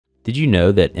Did you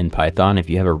know that in Python, if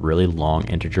you have a really long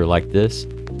integer like this,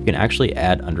 you can actually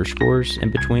add underscores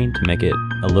in between to make it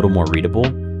a little more readable?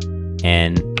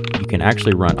 And you can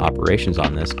actually run operations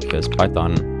on this because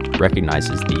Python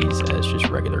recognizes these as just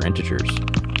regular integers.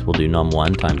 So we'll do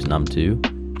num1 times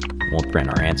num2. We'll print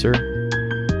our answer.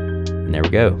 And there we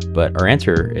go. But our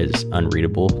answer is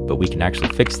unreadable, but we can actually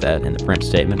fix that in the print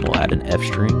statement. We'll add an F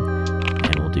string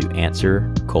and we'll do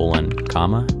answer colon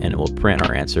comma, and it will print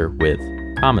our answer with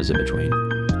commas in between.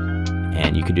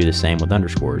 And you can do the same with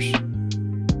underscores.